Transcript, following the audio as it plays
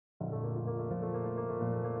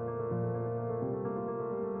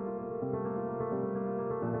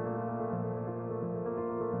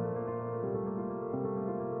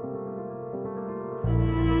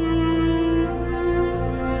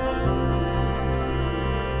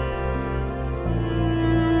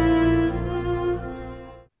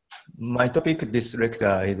my topic this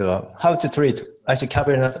lecture is how to treat ICA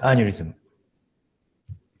cavernous aneurysm.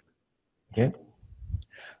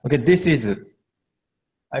 Okay, this is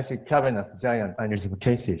ICA cavernous giant aneurysm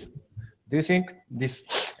cases. Do you think this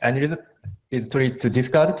aneurysm is treated too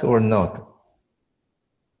difficult or not?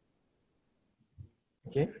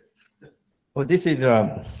 Okay. Well, this is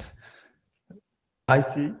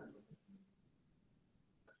IC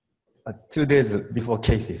 2 days before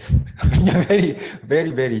cases.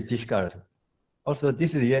 very difficult. Also,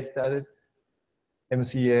 this is yesterday's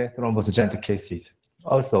MCA thrombus giant cases.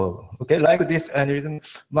 Also, okay, like this aneurysm,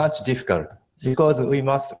 much difficult because we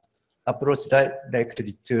must approach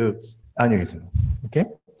directly to aneurysm. Okay,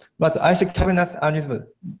 but ICA cavernous aneurysm,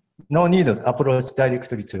 no need to approach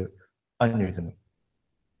directly to aneurysm.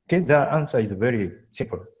 Okay, the answer is very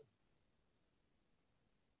simple.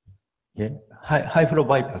 Okay, high flow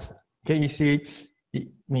bypass. Okay, EC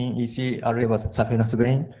mean EC arterial saphenous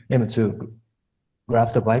vein, M2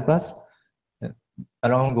 graft bypass,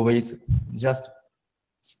 along with just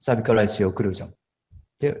cervical ICA occlusion.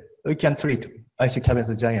 Okay, we can treat ICA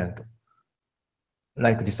cavernous giant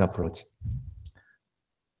like this approach.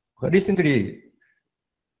 Recently,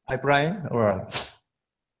 pipeline or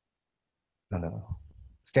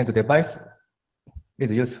stent device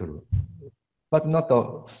is useful, but not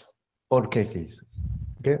all cases.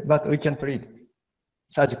 Okay, but we can treat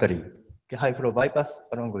surgically high flow bypass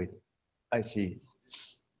along with IC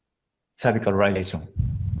cervical ligation.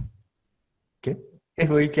 Okay, if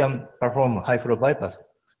we can perform high flow bypass,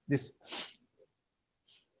 this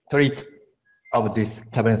treat of this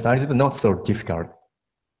cavernous aneurysm not so difficult.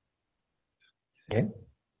 Okay.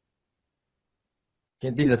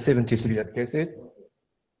 Okay, these are 73 cases,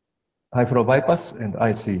 high flow bypass and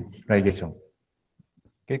IC ligation.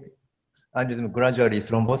 Okay, aneurysm gradually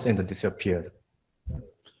thrombosed and disappeared.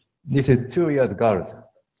 This is 2 years girls.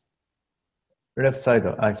 Left side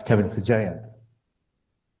of ICA cavernous giant.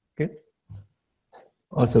 Okay.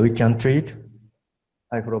 Also, we can treat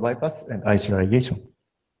high flow bypass and IC ligation.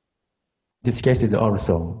 This case is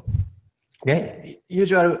also okay.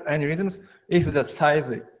 Usual aneurysms, if the size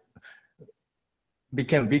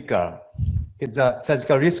became bigger, the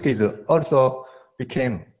surgical risk is also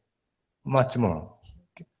became much more.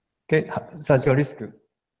 Okay, surgical risk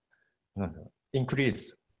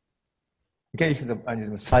increase. Okay, if the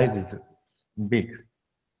aneurysm size is big.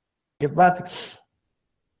 Okay, but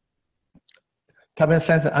cavernous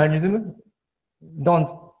aneurysm don't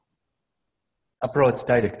approach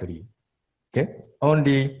directly. Okay,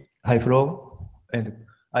 only high flow and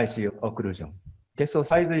IC occlusion. Okay, so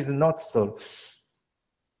size is not so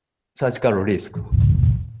surgical risk.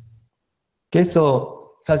 Okay,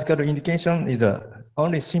 so surgical indication is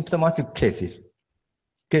only symptomatic cases.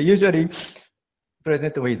 Okay, usually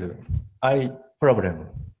present with eye problem,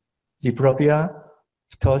 diplopia,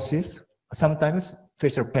 ptosis, sometimes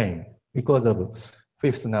facial pain because of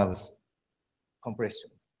fifth nerve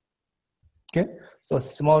compression. Okay, so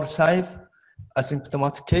small size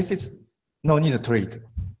asymptomatic cases, no need to treat,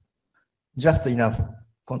 just enough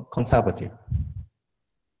conservative.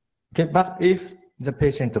 Okay, but if the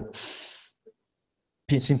patient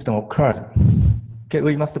symptom occurs, okay,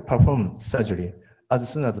 we must perform surgery as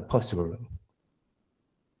soon as possible.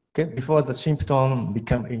 Okay, before the symptom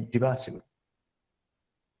become irreversible.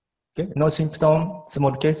 Okay, no symptom,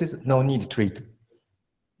 small cases, no need to treat.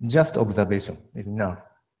 Just observation is enough.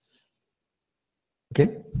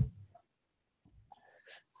 Okay.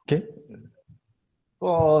 Okay.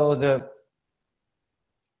 For the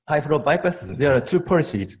high flow bypass, there are 2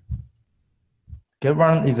 policies. Okay,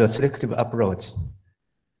 one is a selective approach.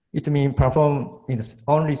 It means perform in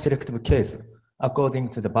only selective case according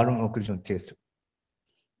to the balloon occlusion test.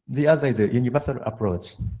 The other is a universal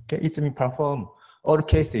approach. Okay, it means perform all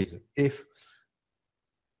cases if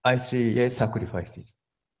ICA sacrifices.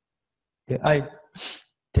 Okay, I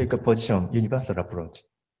take a position universal approach.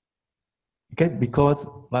 Okay, because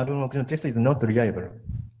balloon occlusion test is not reliable.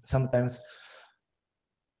 Sometimes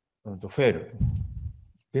to fail.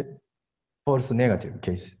 Okay, false negative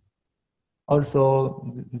case.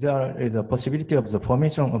 Also, there is a possibility of the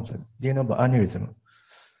formation of the de novo aneurysm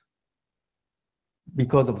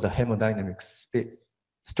because of the hemodynamic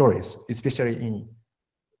stories, especially in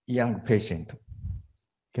young patient.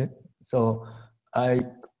 Okay, so I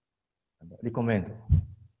recommend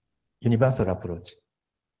universal approach.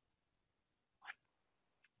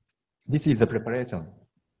 This is the preparation.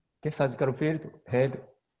 Okay, surgical field, head,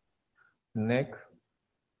 neck,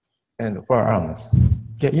 and forearms.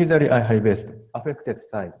 Okay, usually I harvest affected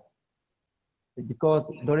side because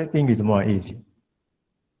draping is more easy.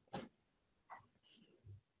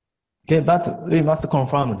 Okay, but we must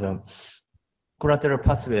confirm the collateral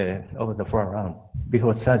pathway of the forearm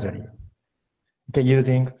before surgery. Okay,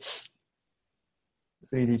 using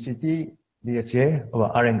 3D CT, DHA,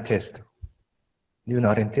 or RN test. Do you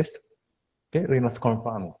know RN test? Okay, we must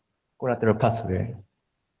confirm collateral pathway.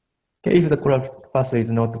 Okay, if the collateral pathway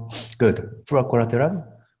is not good, poor collateral,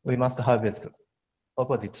 we must harvest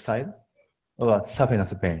opposite side or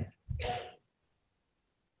saphenous vein.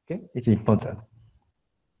 Okay, it's important.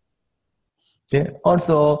 Okay,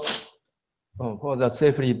 also for the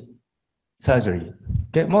safely surgery.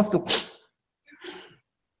 Okay, most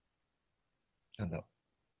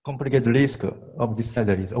complicated risk of this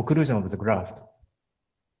surgery is occlusion of the graft.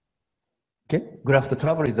 Okay, graft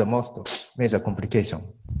trouble is the most major complication.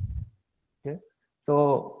 Okay,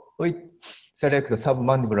 so we select the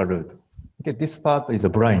submandibular root. Okay, this part is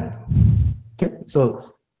blind. Okay,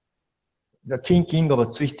 so the kinking or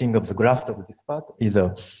twisting of the graft of this part is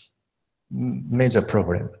a major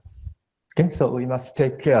problem. Okay, so we must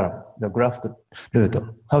take care of the graft root,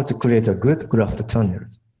 how to create a good graft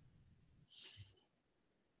tunnels.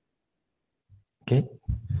 Okay,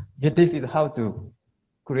 this is how to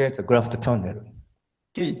create a graft tunnel.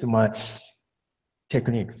 Okay, it's my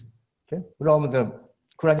techniques. Okay, from the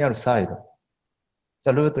cranial side,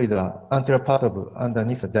 the root is the anterior part of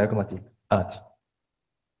underneath the diaphragmatic arch.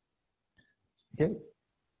 Okay,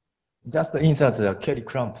 just insert the Kelly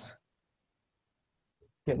clamps.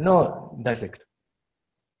 Okay, no dissect.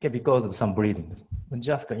 Okay, because of some bleeding,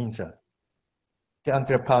 just insert. The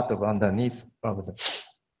anterior part of underneath of the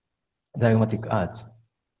diaphragmatic arch.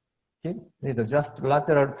 Okay, it's just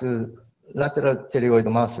lateral to lateral pterygoid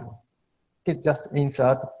muscle. Okay, just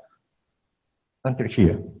insert until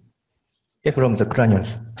here. Okay, from the cranial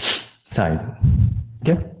side.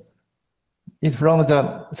 Okay, it's from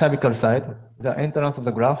the cervical side. The entrance of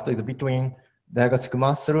the graft is between digastric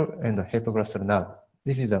muscle and the hypoglossal nerve.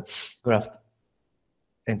 This is the graft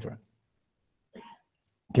entrance.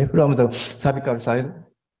 Okay, from the cervical side,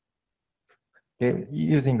 okay,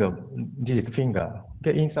 using a digit finger,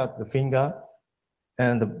 okay, insert the finger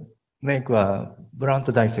and make a blunt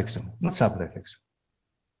dissection, not sharp dissection.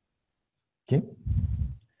 Okay.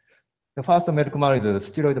 The first medical manner is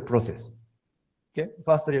the steroid process. Okay,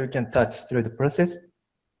 firstly you can touch steroid process,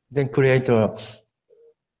 then create a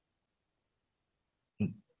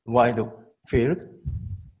wide field,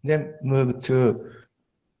 then move to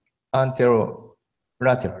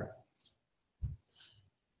anterolateral.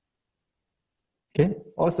 Okay,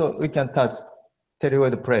 also we can touch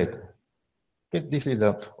pterygoid plate. Okay, this is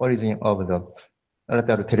the origin of the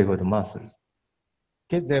lateral pterygoid muscles.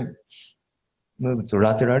 Okay, then move to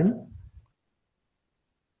laterally.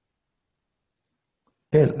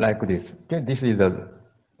 Okay, like this. Okay, this is the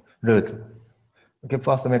root. Okay,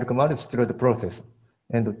 first medical manner is steroid process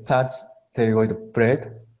and touch pterygoid plate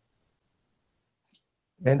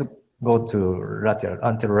and go to lateral,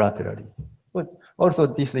 anterolaterally. But also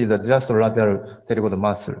this is just lateral pterygoid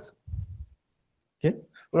muscles. Okay,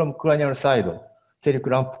 from cranial side, pterygoid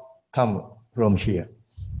clamp come from here.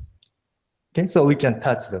 Okay, so we can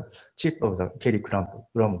touch the tip of the pterygoid clamp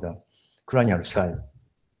from the cranial side.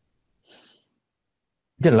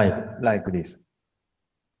 Okay, like this.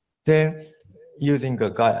 Then using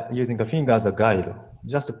a finger as a guide,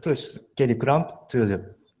 just push pterygoid clamp to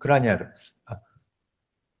the cranial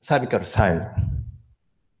cervical side,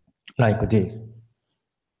 like this.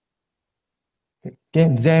 Okay,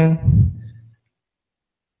 then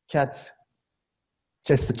catch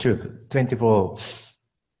chest tube, 24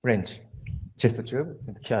 French chest tube,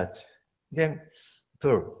 and catch. Then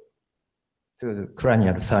pull to the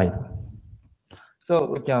cranial side. So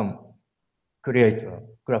we can create a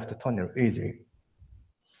graft tunnel easily.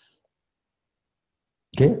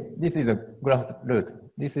 Okay, this is a graft root.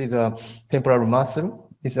 This is a temporal muscle.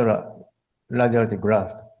 This is a radial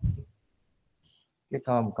graft. Okay,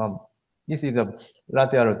 come. This is a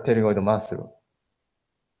lateral pterygoid muscle.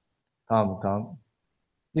 Come.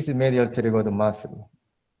 This is medial pterygoid muscle.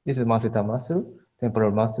 This is masseter muscle,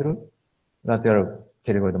 temporal muscle, lateral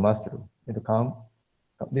pterygoid muscle. And come.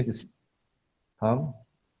 This is come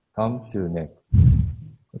to neck.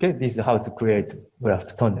 Okay, this is how to create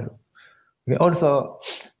graft tunnel. Okay, also,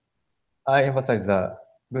 I emphasize the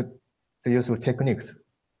good to useful techniques.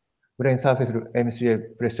 Brain surface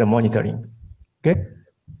MCA pressure monitoring. Okay.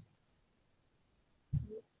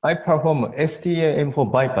 I perform STA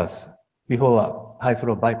M4 bypass before high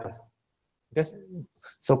flow bypass. Yes,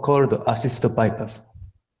 so-called assist bypass.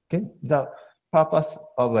 Okay, the purpose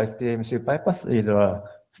of STA M3 bypass is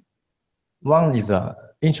one is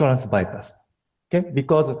insurance bypass. Okay,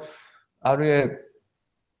 because RA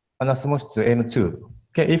anastomosis M2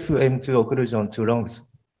 Okay, if M2 occlusion too long,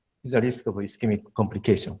 is a risk of ischemic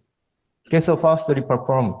complication. Okay, so first we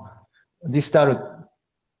perform distal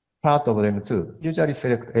part of M2, usually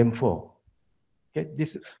select M4. Okay,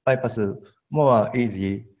 this bypass is more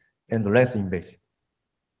easy and less invasive.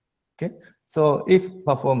 Okay, so if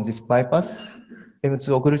perform this bypass,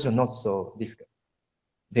 M2 occlusion not so difficult,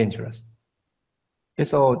 dangerous. Okay,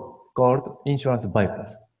 so called insurance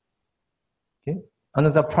bypass. Okay,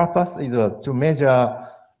 another purpose is to measure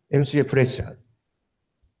MCA pressures.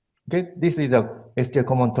 Okay, this is a ST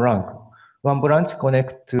common trunk. One branch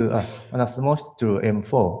connect to anastomosis to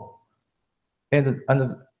M4, and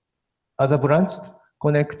another other branch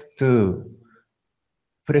connect to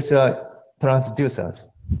pressure transducers.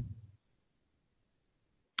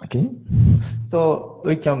 Okay, so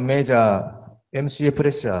we can measure MCA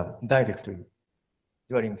pressure directly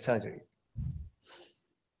during surgery.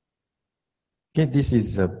 Okay, this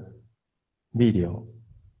is a video.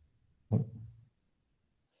 Okay.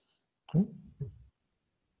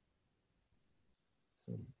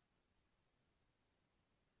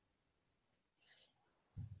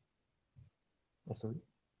 Sorry.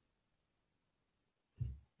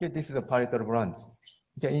 Okay, this is a parietal branch.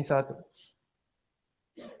 Okay, insert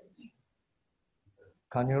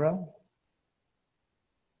cannula.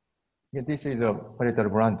 Okay, this is a parietal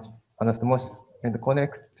branch, anastomosis, and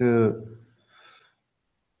connect to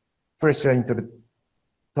pressure into the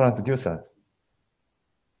transducers.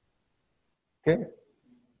 Okay,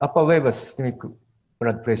 upper wave systemic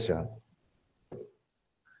blood pressure,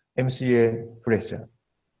 MCA pressure.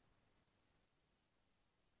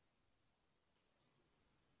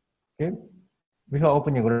 Okay, before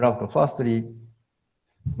opening graft, firstly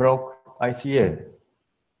block ICA.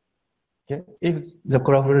 Okay, if the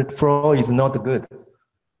graft flow is not good,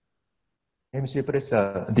 MCA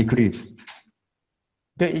pressure decreases.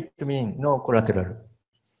 Okay, it means no collateral.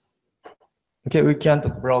 Okay, we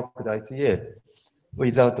can't block the ICA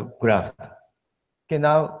without graft. Okay,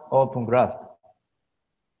 now open graft.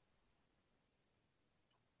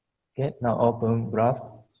 Okay, now open graft.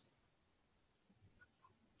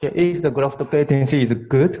 Okay, if the graft patency is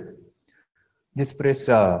good, this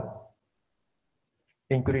pressure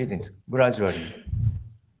increasing gradually.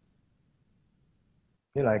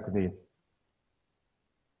 Okay, like this.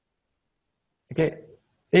 Okay,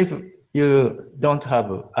 if you don't have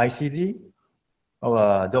ICG or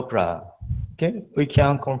Doppler, okay, we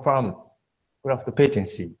can confirm graft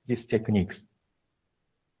patency, these techniques.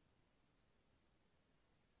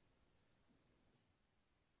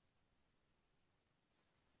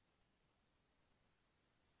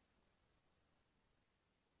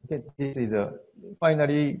 Okay, this is a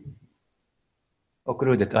finally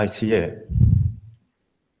occluded ICA.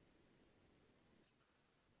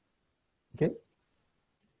 Okay.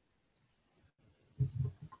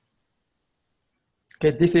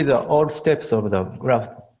 Okay, this is all steps of the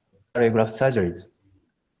graft surgeries.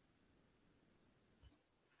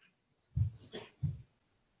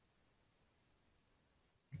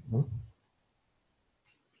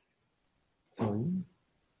 Sorry.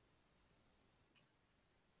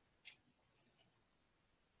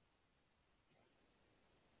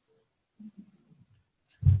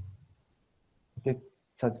 Okay,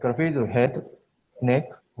 surgical field, head, neck,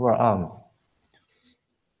 or arms.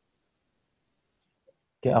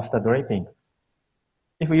 Okay, after draping.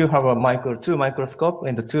 If you have a two microscope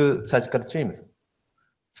and two surgical trims,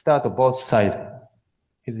 start both sides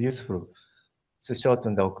is useful to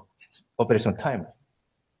shorten the operation time.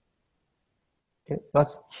 Okay, but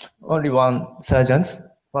only one surgeon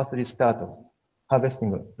firstly start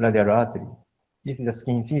harvesting radial artery. This is the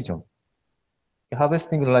skin incision.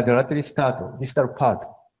 Harvesting radial artery start distal part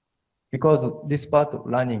because this part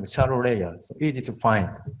running shallow layers, so easy to find.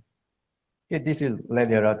 Okay, this is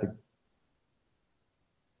radial artery.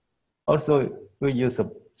 Also, we use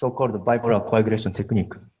a so-called bipolar coagulation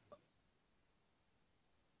technique.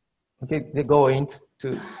 Okay, they go into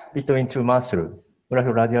between two muscles,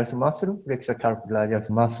 brachioradialis muscle, flexor carpus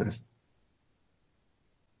muscles.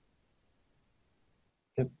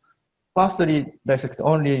 Okay. Firstly, dissect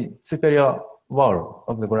only superior wall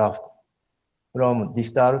of the graft from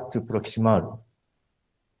distal to proximal.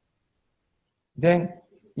 Then,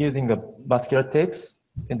 using the vascular tapes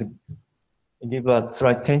and give a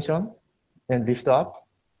slight tension and lift up.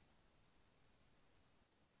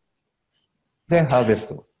 Then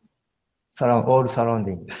harvest all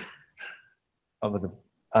surrounding of the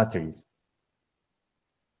arteries.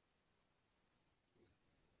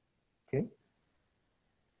 Okay.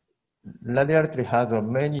 Radial artery has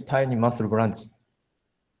many tiny muscle branches.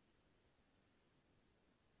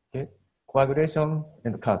 Okay. Coagulation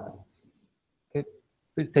and cut. Okay.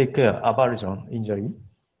 Please take care of aversion injury.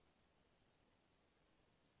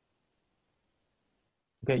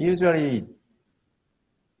 Okay, usually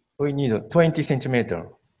we need 20 centimeter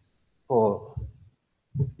for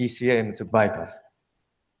ECM to bypass.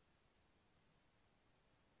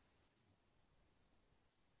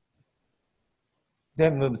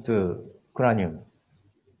 Then move to cranium.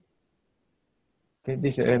 Okay,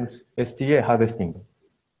 this is STA harvesting.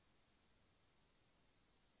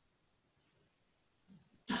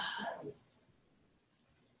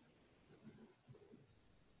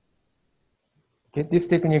 Okay, these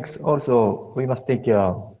techniques also, we must take care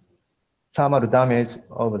of thermal damage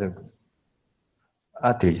of the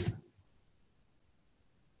arteries.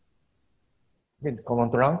 Okay,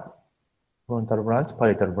 common trunk, frontal branch,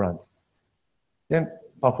 parietal branch. Then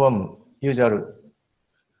perform usual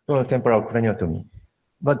temporal craniotomy.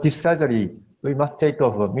 But this surgery, we must take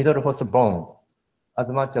off middle fossa bone as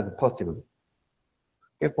much as possible.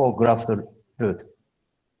 Okay, for graft root.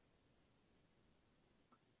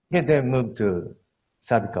 Okay, then move to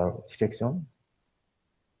cervical dissection.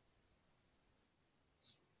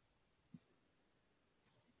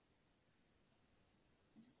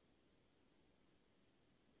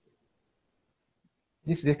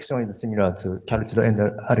 This section is similar to carotid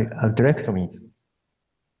endarterectomy.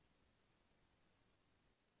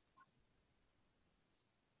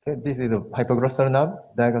 Okay, this is a hypoglossal nerve,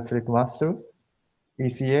 digastric muscle,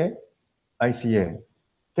 ECA, ICA.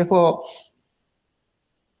 Okay, for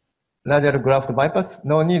radial graft bypass,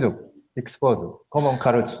 no need to expose common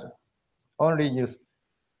carotid. Only use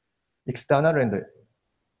external and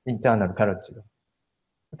internal carotid.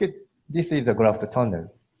 Okay, this is the graft tunnel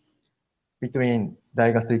between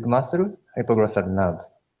digastric muscle, hypoglossal nerve.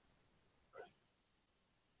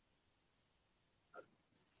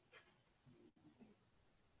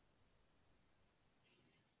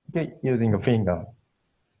 Okay, using a finger.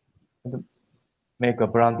 Make a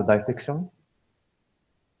blunt dissection.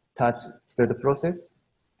 Touch third process,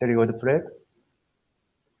 pterygoid plate.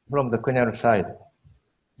 From the cranial side,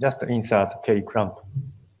 just insert K clamp.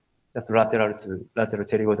 Just lateral to lateral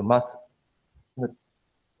pterygoid muscle.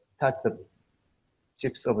 Touch the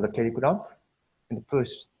tips of the K clamp and push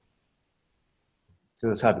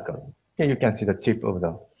to cervical. Here you can see the tip of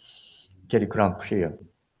the K clamp here.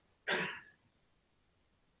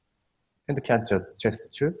 And catch a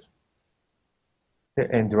chest tubes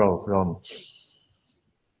and draw from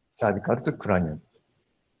cervical to cranium.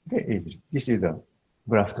 Okay, easy. This is a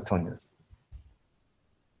graft tunnel.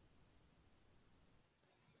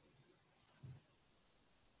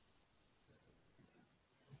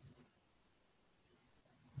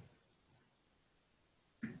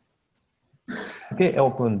 Okay,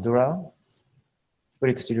 open dura,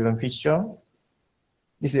 split Sylvan fissure.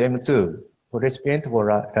 This is M2 for recipient for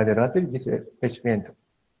radial artery. This is recipient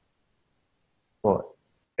for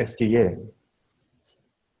STA.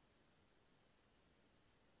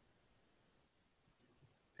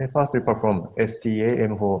 And first we perform STA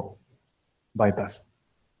M4 bypass.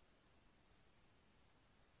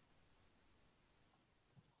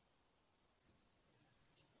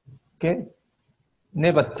 Okay,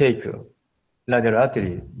 never take radial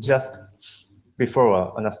artery just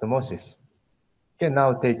before anastomosis. Okay,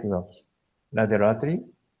 now take the radial artery.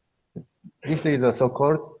 This is a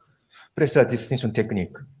so-called pressure distinction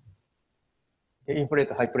technique.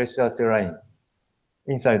 Inflate high pressure saline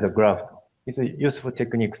inside the graft. It's a useful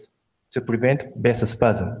technique to prevent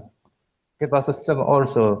vasospasm. Okay, vasospasm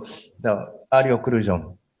also the early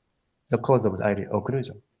occlusion, the cause of the early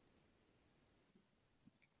occlusion.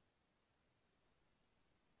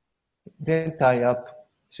 Then tie up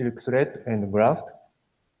silk thread and graft.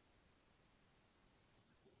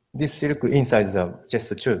 This silk inside the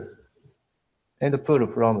chest tube and pull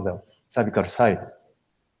from the cervical side.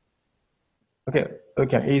 Okay, we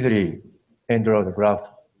can easily enroll the graft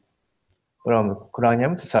from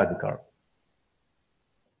cranium to cervical.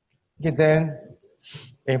 Okay, then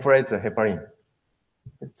inflate the heparin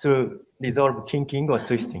to resolve kinking or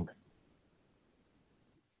twisting.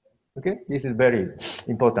 Okay, this is very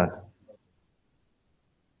important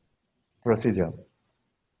procedure.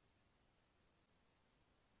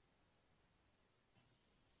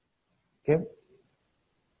 Okay,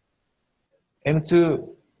 M2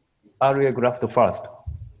 RA graft first.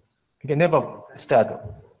 Okay, never start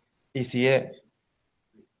ECA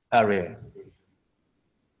RA.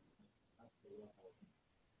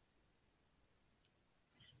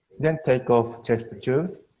 Then take off chest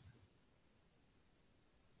tubes.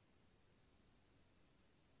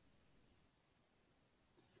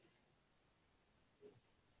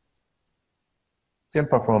 Then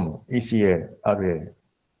perform ECA RA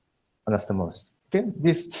anastomosis. Okay,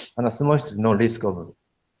 this anastomosis is no risk of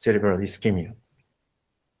cerebral ischemia.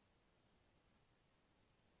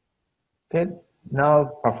 Okay, now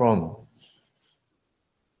perform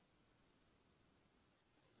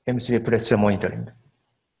MCA pressure monitoring.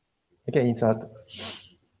 Okay, insert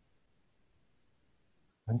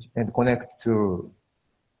and connect to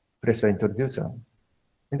pressure introducer.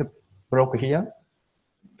 And block here.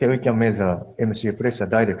 Okay, we can measure MCA pressure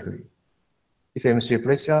directly. It's MCA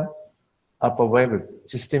pressure, upper wave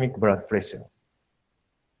systemic blood pressure.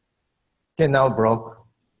 Okay, now block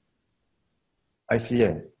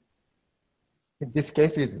ICA. In this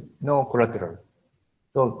case, is no collateral.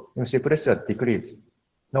 So MCA pressure decrease,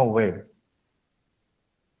 no wave.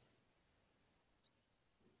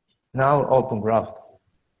 Now open graft.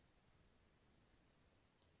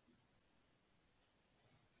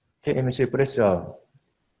 Okay, MCA pressure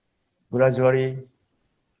gradually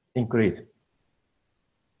increase.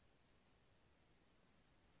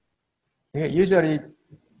 Okay, usually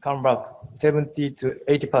come back 70 to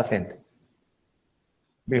 80%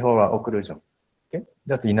 before occlusion. Okay,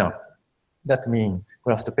 that's enough. That means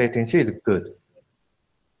graft patency is good.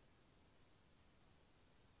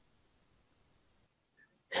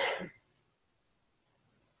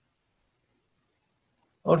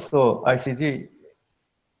 Also, ICG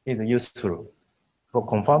is useful for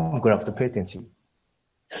confirm graft patency.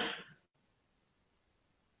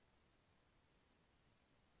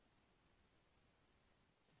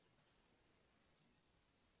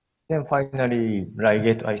 Then finally,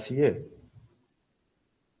 ligate ICA.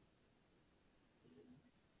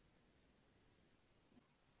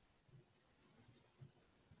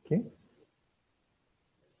 Okay.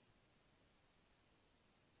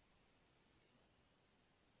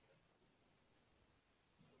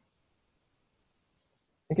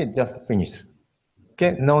 Okay, just finish.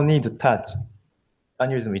 Okay, no need to touch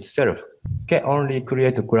aneurysm itself. Okay, only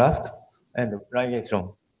create graft and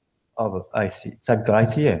ligation of cervical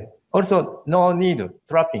ICA. Also, no need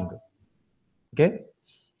trapping. Okay,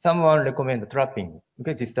 someone recommend trapping.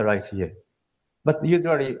 Okay, distal ICA, but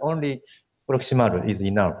usually only proximal is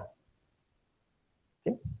enough.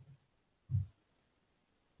 Okay.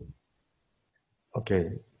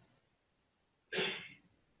 Okay.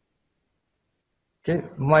 Okay,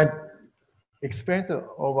 my experience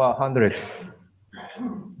over 100.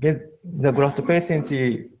 Get the graft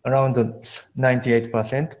patency around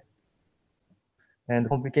 98%, and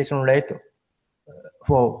complication rate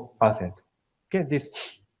 4%. Okay,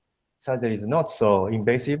 this surgery is not so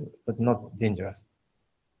invasive, but not dangerous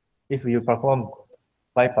if you perform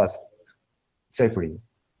bypass safely.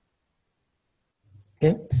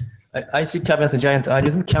 Okay, IC cavernous giant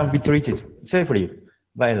aneurysm can be treated safely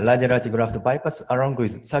by radial graft bypass along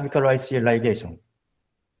with cervical ICA ligation.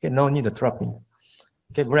 Okay, no need of trapping.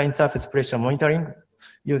 Okay, brain surface pressure monitoring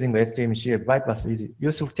using STMCA bypass is a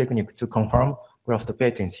useful technique to confirm graft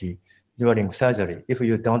patency during surgery if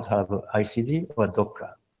you don't have ICG or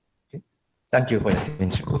Doppler. Okay? Thank you for your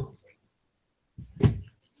attention.